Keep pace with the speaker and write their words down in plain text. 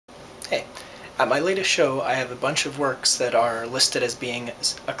Hey, at my latest show I have a bunch of works that are listed as being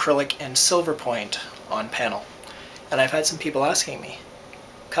acrylic and silver point on panel. And I've had some people asking me,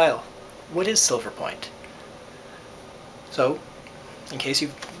 Kyle, what is silver point? So, in case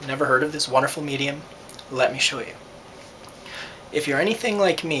you've never heard of this wonderful medium, let me show you. If you're anything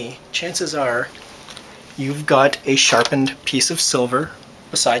like me, chances are you've got a sharpened piece of silver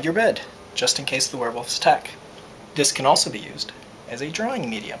beside your bed, just in case the werewolves attack. This can also be used as a drawing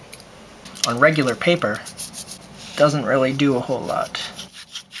medium. On regular paper, doesn't really do a whole lot.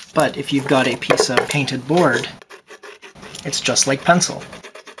 But if you've got a piece of painted board, it's just like pencil.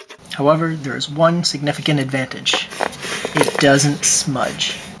 However, there is one significant advantage. It doesn't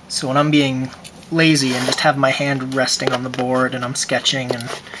smudge. So when I'm being lazy and just have my hand resting on the board and I'm sketching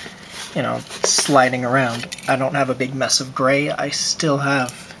and, sliding around, I don't have a big mess of gray. I still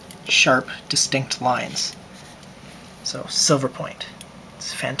have sharp, distinct lines. So silver point.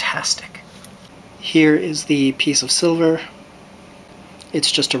 It's fantastic. Here is the piece of silver.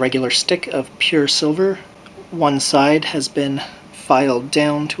 It's just a regular stick of pure silver. One side has been filed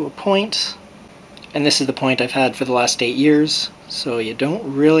down to a point, and this is the point I've had for the last 8 years, so you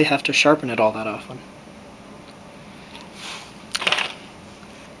don't really have to sharpen it all that often.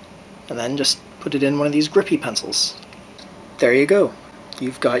 And then just put it in one of these grippy pencils. There you go.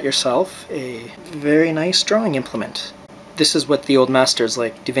 You've got yourself a very nice drawing implement. This is what the old masters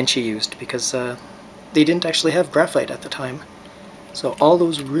like Da Vinci used, because they didn't actually have graphite at the time. So all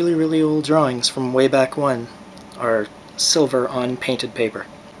those really, really old drawings from way back when are silver on painted paper.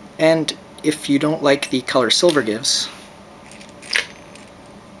 And if you don't like the color silver gives,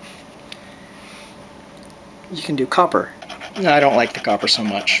 you can do copper. No, I don't like the copper so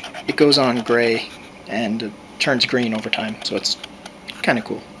much. It goes on gray and it turns green over time, so it's kind of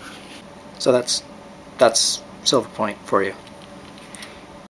cool. So that's silver point for you.